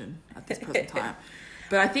attention at this present time.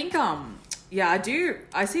 But I think, yeah,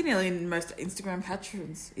 I see nearly in most Instagram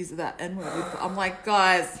captions is that N-word. I'm like,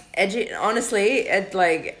 guys. Honestly,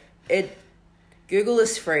 Google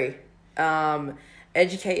is free.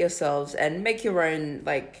 Educate yourselves and make your own,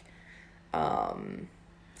 like,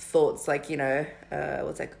 thoughts, like, you know,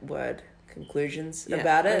 what's that word? Conclusions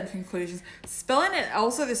about it. Conclusions. Spelling it,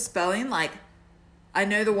 also the spelling, like, I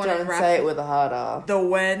know the one Don't say it with a hard R. The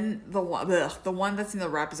one that's in the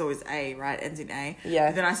rap is always A, right? Ends in A. Yeah.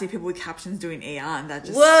 But then I see people with captions doing ER, and that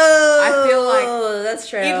just. Whoa! I feel like that's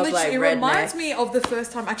straight up like redneck. It reminds me of the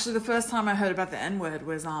first time. Actually, the first time I heard about the N-word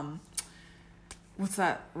was what's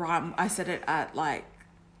that rhyme? I said it at like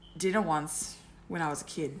dinner once when I was a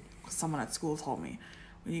kid. Someone at school told me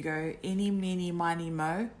when you go eeny meeny miny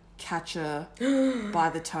mo. Catch her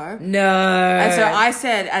by the toe. No. And so I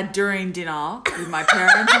said during dinner with my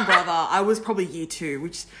parents and brother, I was probably year 2,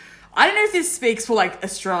 which I don't know if this speaks for like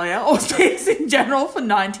Australia or speaks in general for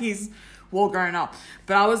 90s while growing up.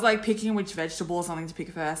 But I was like picking which vegetable or something to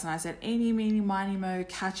pick first, and I said, eeny, meeny, miny, mo,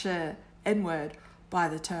 catch a N-word by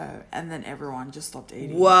the toe. And then everyone just stopped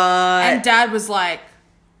eating. What? And Dad was like,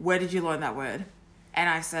 where did you learn that word? And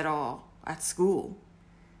I said, oh, at school.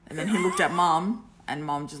 And then he looked at Mum. And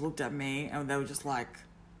Mum just looked at me and they were just like,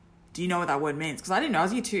 do you know what that word means? Because I didn't know. I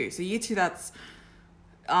was year 2. So year 2, that's...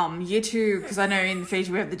 year 2, because I know in Fiji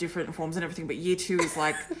we have the different forms and everything, but year 2 is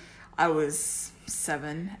like, I was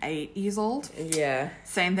 7, 8 years old. Yeah.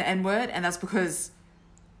 Saying the N-word. And that's because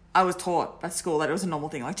I was taught at school that it was a normal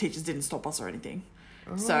thing. Like, teachers didn't stop us or anything.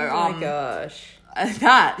 Oh my gosh.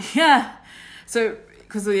 That, yeah. So...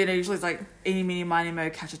 Because, you know, usually it's like, eeny, meeny, miny, mo,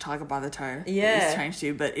 catch a tiger by the toe. Yeah. It's changed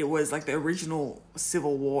to, but it was like the original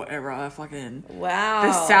Civil War era fucking... Wow.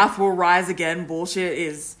 The South will rise again bullshit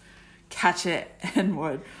is catch it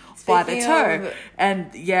N-word by the toe.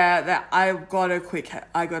 And yeah, that I got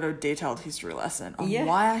a detailed history lesson on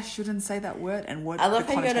why I shouldn't say that word and what I love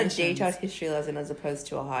the how you got a detailed history lesson as opposed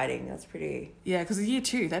to a hiding. That's pretty... Yeah, because year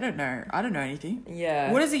 2, they don't know. I don't know anything.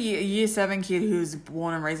 Yeah. What is a year 7 kid who's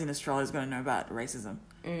born and raised in Australia is going to know about racism?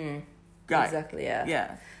 Guy. Exactly, yeah.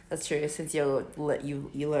 Yeah. That's true, since you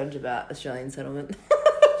learned about Australian settlement.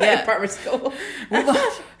 Yeah. In primary school.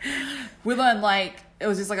 We learned, like, it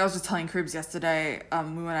was just like I was just telling Cribs yesterday,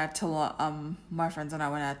 we went out to, my friends and I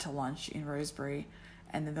went out to lunch in Rosebery,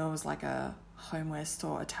 and then there was like a homeware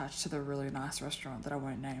store attached to the really nice restaurant that I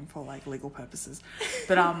won't name for like legal purposes.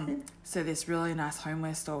 But so this really nice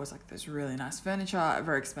homeware store was like this really nice furniture,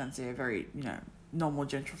 very expensive, very, you know, normal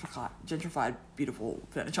gentrified beautiful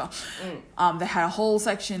furniture. They had a whole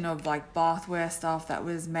section of like bathware stuff that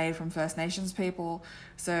was made from First Nations people,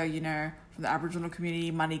 so, you know, from the Aboriginal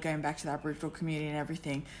community, money going back to the Aboriginal community and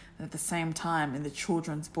everything. And at the same time, in the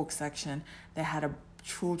children's book section, they had a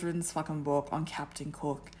children's fucking book on Captain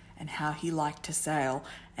Cook and how he liked to sail,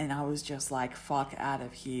 and I was just like, fuck out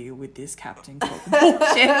of here with this Captain Cook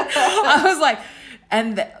bullshit. I was like,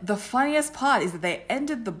 and the funniest part is that they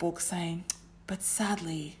ended the book saying, but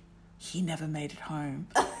sadly, he never made it home.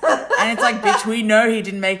 And it's like, bitch, we know he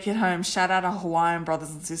didn't make it home. Shout out our Hawaiian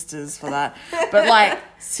brothers and sisters for that. But like,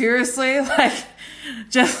 seriously, like,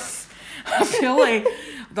 just, I feel like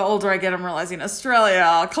the older I get, I'm realizing,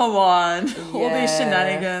 Australia, come on, all these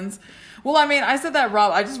shenanigans. Well, I mean, I said that,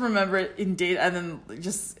 Rob, I just remember it indeed, and then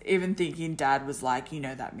just even thinking Dad was like, you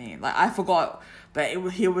know that meme. Like, I forgot, but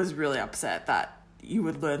he was really upset that you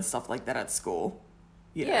would learn stuff like that at school.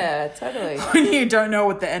 You know? Yeah, totally. When you don't know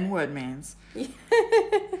what the N-word means.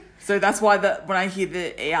 So that's why when I hear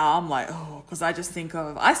the ER, I'm like, oh, because I just think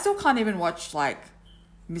of, I still can't even watch, like,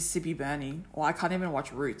 Mississippi Burning, or I can't even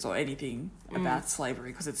watch Roots or anything about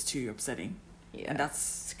slavery because it's too upsetting. Yeah, and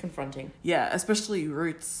that's it's confronting. Yeah, especially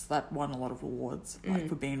Roots, that won a lot of awards, like,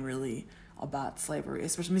 for being really about slavery,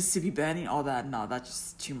 especially Mississippi Burning. Oh, that's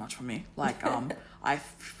just too much for me. Like, I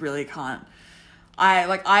really can't.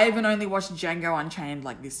 I even only watched Django Unchained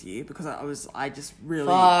like this year because I just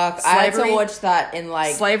really I had to watch that in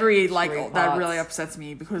like slavery, like parts. That really upsets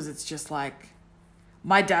me because it's just like,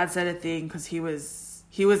 my dad said a thing because he was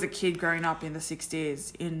a kid growing up in the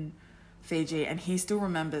 60s in Fiji, and he still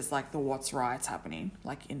remembers like the Watts riots happening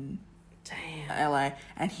like in LA,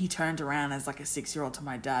 and he turned around as like a 6-year-old to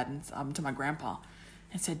my dad and to my grandpa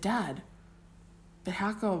and said, Dad, but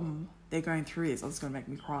how come they're going through this? Oh, it's going to make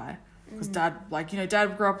me cry. Because Dad, like, you know,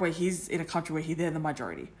 Dad grew up where he's in a country where they're the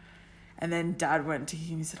majority. And then Dad went to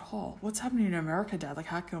him and he said, oh, what's happening in America, Dad? Like,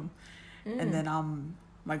 how come? And then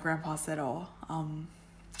my grandpa said,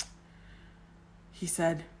 he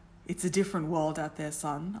said, it's a different world out there,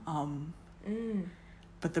 son.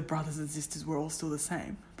 But the brothers and sisters were all still the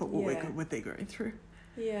same. But what they're going through.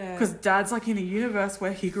 Yeah. Because Dad's like in a universe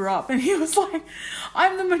where he grew up and he was like,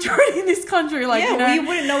 I'm the majority in this country. Like, you know, you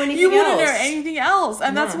wouldn't know anything else. You wouldn't know anything else.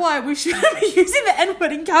 And that's why we shouldn't be using the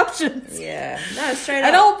N-word in captions. Yeah. No, straight up.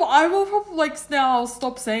 And I will probably, like, now I'll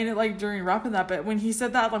stop saying it, like, during rap and that. But when he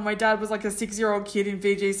said that, like, my dad was like a 6-year-old kid in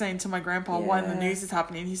Fiji saying to my grandpa, why the news is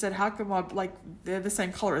happening. He said, how come, they're the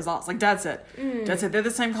same color as us? Like, Dad said, they're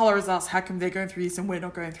the same color as us. How come they're going through this and we're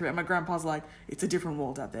not going through it? And my grandpa's like, it's a different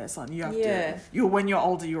world out there, son. You have to, when you're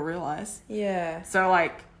older, you'll realize. Yeah. So,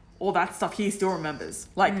 like, all that stuff he still remembers.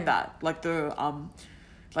 Like that. Like the,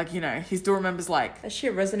 like, you know, he still remembers, like... That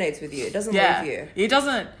shit resonates with you. It doesn't leave you. It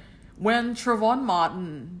doesn't... When Trayvon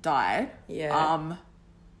Martin died,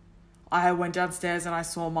 I went downstairs and I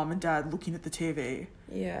saw Mum and Dad looking at the TV.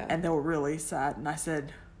 Yeah. And they were really sad. And I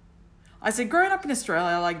said, growing up in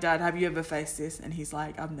Australia, like, Dad, have you ever faced this? And he's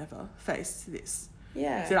like, I've never faced this.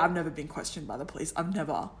 Yeah. He said, I've never been questioned by the police. I've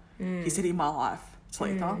never. He said, in my life,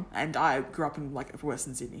 Talitha, and I grew up in, like,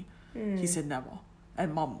 Western Sydney. He said, never.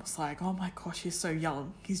 And Mum was like, oh my gosh, he's so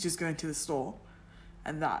young. He's just going to the store.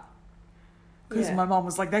 And that. Because my mum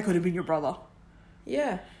was like, that could have been your brother.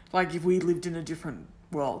 Yeah. Like, if we lived in a different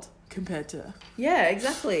world compared to... Yeah,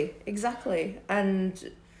 exactly. And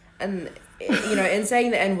you know, in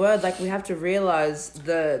saying the N-word, like, we have to realise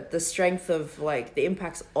the strength of, like, the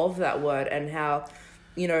impacts of that word and how,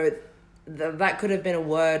 you know, that could have been a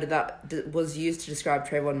word that was used to describe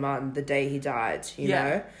Trayvon Martin the day he died, you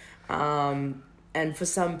know? And for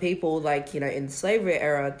some people, like, you know, in the slavery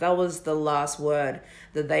era, that was the last word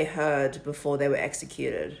that they heard before they were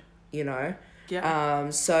executed, you know?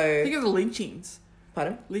 Yeah. So... Think of the lynchings.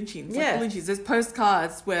 Pardon? Lynchings. Yeah. Like the lynchings. There's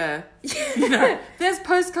postcards where, you know,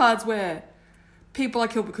 people are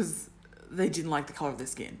killed because they didn't like the colour of their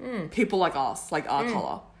skin. People like us, like our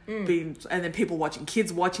colour. And then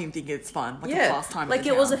kids watching think it's fun, like a pastime. Like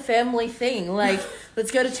it was a family thing. Like,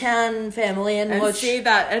 let's go to town, family, and watch. See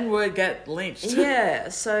that N-word get lynched. Yeah,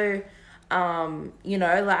 so, you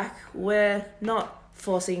know, like, we're not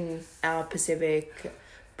forcing our Pacific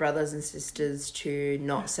brothers and sisters to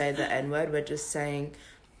not say the N-word. We're just saying,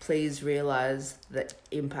 please realise the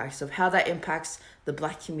impacts of how that impacts the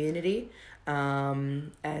Black community,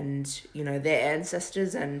 and, you know, their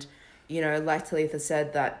ancestors. And, you know, like Talitha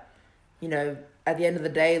said, that, you know, at the end of the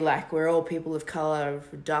day, like, we're all people of colour,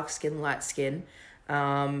 dark skin, light skin,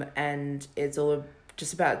 and it's all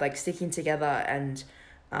just about, like, sticking together and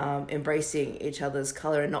embracing each other's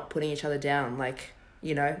colour and not putting each other down. Like,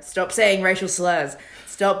 you know, stop saying racial slurs.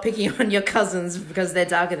 Stop picking on your cousins because they're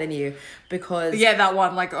darker than you. Because... Yeah, that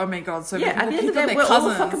one, like, oh my God, so many people at the end of the day, we're all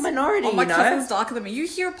a fucking minority, my cousin's darker than me. You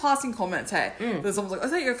hear passing comments, hey, there's someone's like, oh,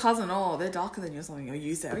 is that your cousin? Oh, they're darker than you or something. Or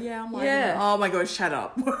you say, oh yeah, I'm like, oh my God, shut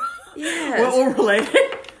up. We're all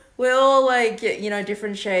related. We're all, like, you know,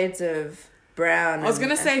 different shades of brown. I was going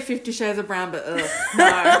to say 50 Shades of Brown, but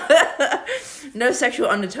no. No sexual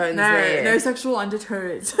undertones there. No sexual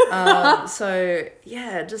undertones. So,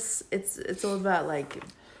 yeah, just, it's all about, like,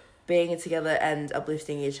 being together and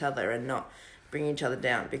uplifting each other and not bring each other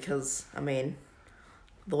down because, I mean,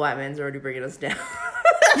 the white man's already bringing us down.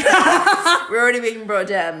 We're already being brought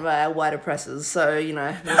down by our white oppressors, so, you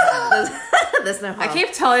know, there's no harm. I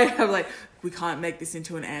keep telling you, I'm like, we can't make this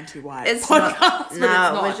into an anti-white It's podcast.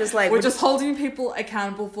 not. We're just like... We're just holding people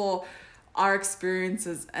accountable for our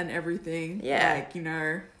experiences and everything. Yeah. Like, you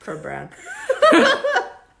know. Pro-brown.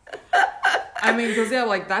 I mean, because, yeah,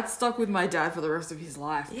 like, that stuck with my dad for the rest of his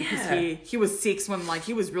life. Because Yeah. he was 6 when, like,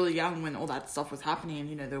 he was really young when all that stuff was happening. And,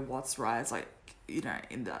 you know, the Watts riots, like, you know,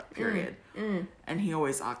 in that period. And he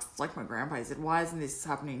always asked, like, my grandpa, he said, why isn't this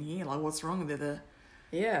happening here? Like, what's wrong with it?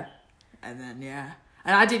 Yeah. And then, yeah.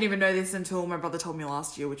 And I didn't even know this until my brother told me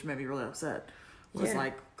last year, which made me really upset.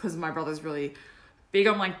 Because my brother's really big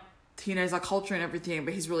on, like, teenager culture and everything,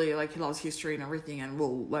 but he's really, like, he loves history and everything and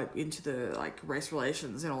will, like, into the, like, race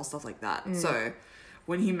relations and all stuff like that. So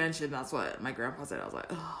when he mentioned that's what my grandpa said, I was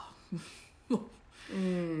like, oh.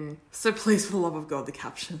 So please, for the love of God, the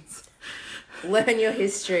captions. Learn your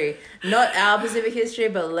history. Not our Pacific history,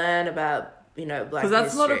 but learn about, you know, Black history.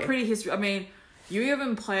 Because that's not a pretty history. I mean... You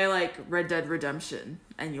even play, like, Red Dead Redemption,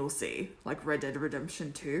 and you'll see, like, Red Dead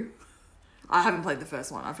Redemption 2. I haven't played the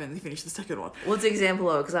first one. I've only finished the second one. What's the example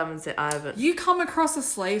of it? Because I haven't. You come across a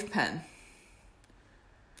slave pen.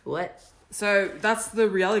 What? So, that's the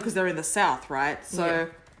reality, because they're in the South, right? So, Yeah.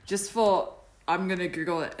 just for... I'm going to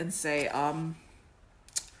Google it and say,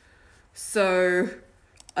 so,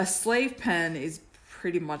 a slave pen is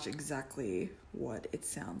pretty much exactly what it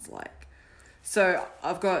sounds like. So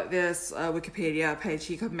I've got this Wikipedia page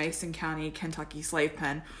here called Mason County, Kentucky Slave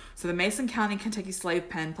Pen. So the Mason County, Kentucky Slave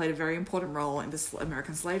Pen played a very important role in the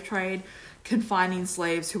American slave trade, confining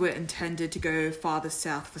slaves who were intended to go farther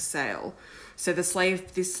south for sale. So this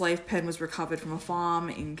slave pen was recovered from a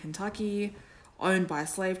farm in Kentucky, owned by a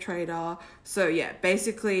slave trader. So yeah,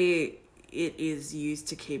 basically it is used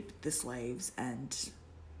to keep the slaves, and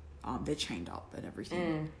they're chained up and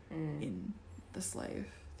everything in the slave.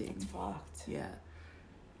 It's fucked. Yeah.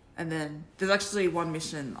 And then there's actually one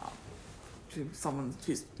mission to someone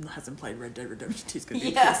who hasn't played Red Dead Redemption 2 is going to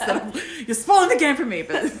be pissed that you're spoiling the game for me,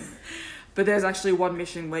 but there's actually one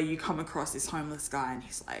mission where you come across this homeless guy and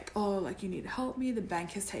he's like, oh, like, you need to help me, the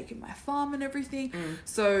bank has taken my farm and everything.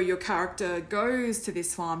 So your character goes to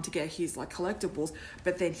this farm to get his, like, collectibles,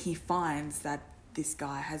 but then he finds that this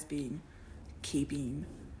guy has been keeping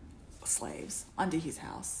slaves under his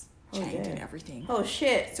house, chained and everything. Oh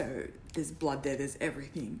shit. So there's blood there, there's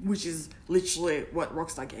everything, which is literally what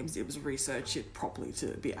Rockstar Games did, was research it properly to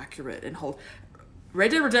be accurate and hold.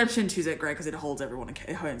 Red Dead Redemption 2 is great because it holds everyone,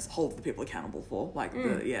 it holds the people accountable for, like,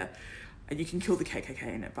 and you can kill the KKK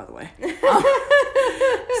in it, by the way.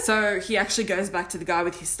 So he actually goes back to the guy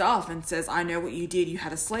with his staff and says, I know what you did. You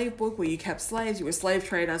had a slave book where you kept slaves. You were a slave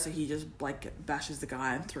trader. So he just, like, bashes the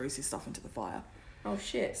guy and throws his stuff into the fire. Oh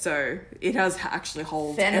shit. So it does actually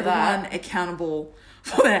hold Fan of everyone that. accountable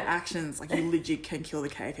for their actions. Like, you legit can kill the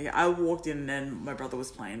KKK. I walked in and my brother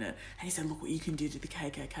was playing it and he said, look what you can do to the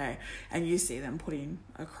KKK. And you see them putting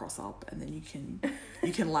a cross up and then you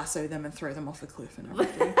can lasso them and throw them off a cliff and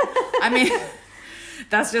everything. I mean,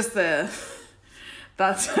 that's just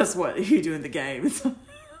what you do in the game.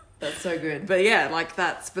 That's so good. But yeah, like,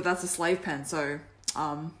 that's a slave pen. So,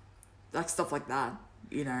 like, stuff like that.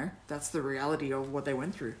 You know, that's the reality of what they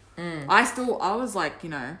went through. I was like, you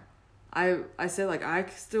know, I said, like, I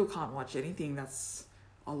still can't watch anything that's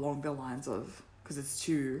along the lines of, because it's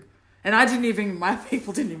too, and my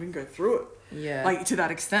people didn't even go through it. Yeah. Like, to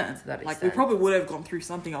that extent. Like, we probably would have gone through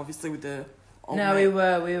something, obviously, with the old mate. we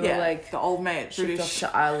were like the old mate, shipped British.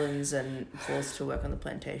 off to islands and forced to work on the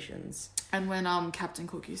plantations. And when Captain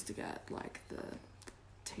Cook used to get, like, the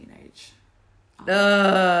teenage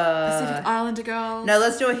Pacific Islander girls. No,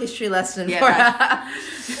 let's do a history lesson for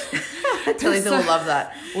Talitha will love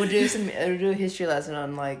that. We'll do a history lesson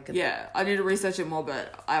on, like... Yeah, I need to research it more,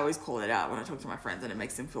 but I always call it out when I talk to my friends and it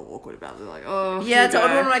makes them feel awkward about it. They're like, oh, yeah, it's one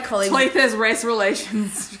of my colleagues. Talitha's race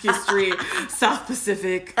relations history, South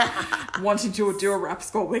Pacific, wanting to do a rap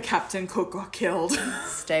score where Captain Cook got killed.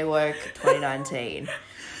 Stay woke 2019.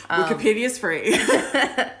 Wikipedia's free.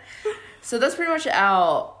 So that's pretty much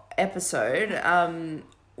our episode.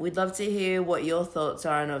 We'd love to hear what your thoughts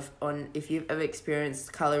are on if you've ever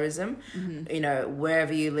experienced colorism, you know,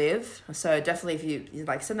 wherever you live. So definitely, if you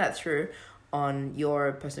like, send that through on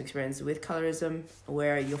your personal experience with colorism,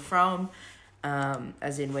 where you're from,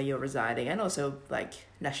 as in where you're residing, and also, like,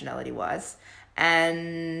 nationality wise,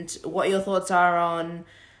 and what your thoughts are on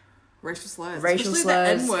racial slurs. The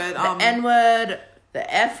N-word. The N-word.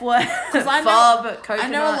 the F word, I fob, coconut. I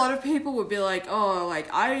know a lot of people would be like, oh,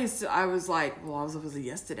 like I was obviously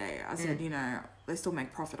yesterday. I said, you know, they still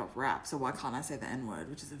make profit off rap, so why can't I say the N word,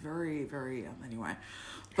 which is a very, very anyway.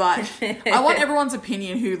 But I want everyone's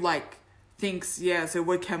opinion who like thinks, yeah, so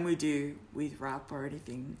what can we do with rap or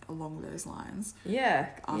anything along those lines? Yeah.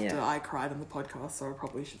 After I cried on the podcast, so I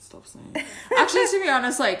probably should stop saying. Actually, to be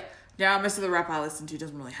honest, like now most of the rap I listen to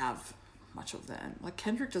doesn't really have much of that. Like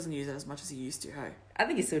Kendrick doesn't use it as much as he used to, hey? I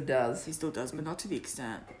think he still does. He still does, but not to the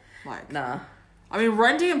extent. Like Nah. I mean,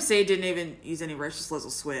 Run DMC didn't even use any racial slurs or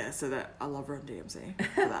swear, so that I love Run DMC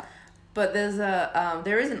for that. But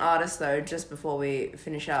there is an artist though, just before we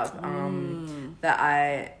finish up, that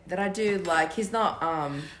I do like. He's not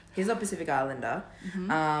Pacific Islander,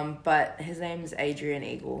 but his name's Adrian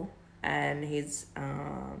Eagle, and he's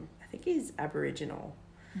I think he's Aboriginal.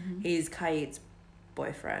 He's Kayit's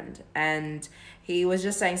boyfriend, and he was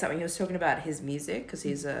just saying something. He was talking about his music because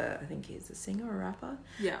I think he's a singer or rapper.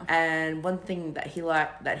 Yeah. And one thing that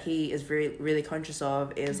he is really really conscious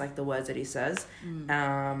of is like the words that he says.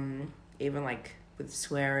 Even like with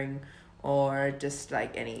swearing or just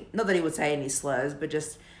like not that he would say any slurs, but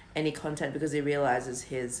just any content, because he realizes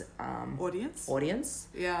his audience.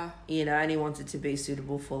 Yeah. You know, and he wants it to be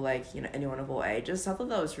suitable for like, you know, anyone of all ages. So I thought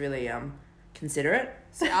that was really considerate.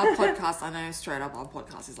 So our podcast, I know straight up, our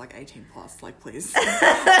podcast is like 18 plus. Like, please don't.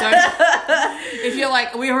 If you're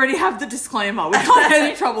like, we already have the disclaimer. We can't get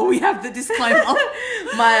any trouble. We have the disclaimer.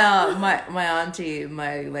 My auntie,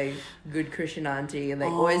 my like good Christian auntie,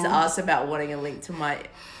 like always asks about wanting a link to my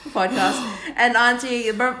podcast. And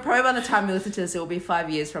auntie, probably by the time you listen to this, it will be 5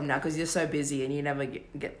 years from now because you're so busy and you never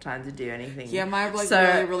get time to do anything. Yeah, my like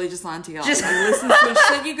really religious auntie listens to it.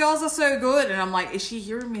 She's like, you girls are so good, and I'm like, is she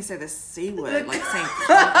hearing me say the C word, like saying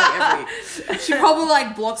she probably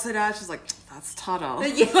like blocks it out. She's like, that's Tata.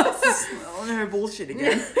 Yes. On her bullshit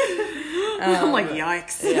again. I'm like,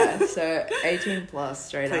 yikes. Yeah, so 18 plus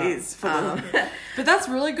straight Please, up. But that's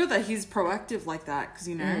really good that he's proactive like that, because,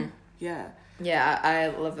 you know, Yeah, I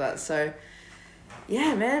love that. So,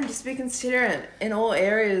 yeah, man, just be considerate in all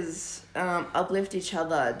areas. Uplift each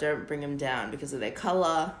other. Don't bring them down because of their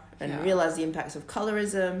colour, and realize the impacts of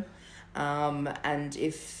colorism. And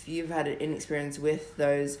if you've had an experience with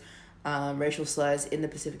those racial slurs in the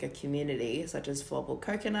Pacifica community, such as fob or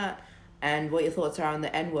coconut, and what your thoughts are on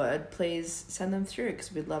the N-word, please send them through,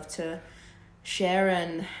 because we'd love to share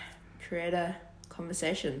and create a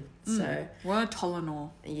conversation. So we're a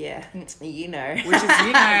Tylenol. Yeah, you know. Which is,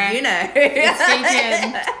 you know. You know.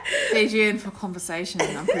 It's Fijian for conversation.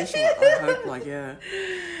 I'm pretty sure. I hope, like, yeah.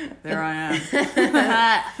 There I am.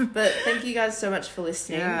 But thank you guys so much for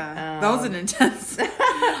listening. Yeah. That was an intense.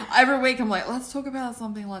 Every week I'm like, let's talk about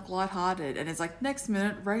something like lighthearted. And it's like, next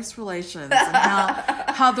minute, race relations. And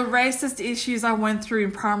how the racist issues I went through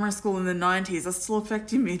in primary school in the 90s are still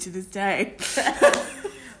affecting me to this day.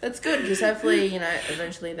 That's good, because hopefully, you know,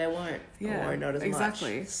 eventually they won't. Yeah, or not as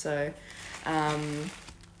exactly. much. So,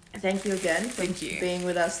 thank you again for being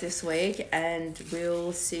with us this week, and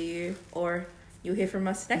we'll see you, or you'll hear from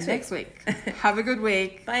us next week. Have a good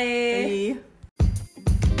week. Bye. Bye.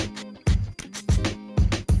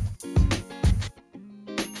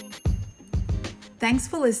 Thanks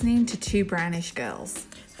for listening to Two Brownish Girls.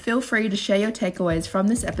 Feel free to share your takeaways from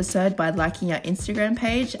this episode by liking our Instagram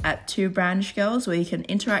page at Two Brownish Girls, where you can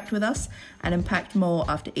interact with us and impact more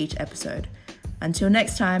after each episode. Until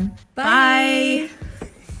next time, bye!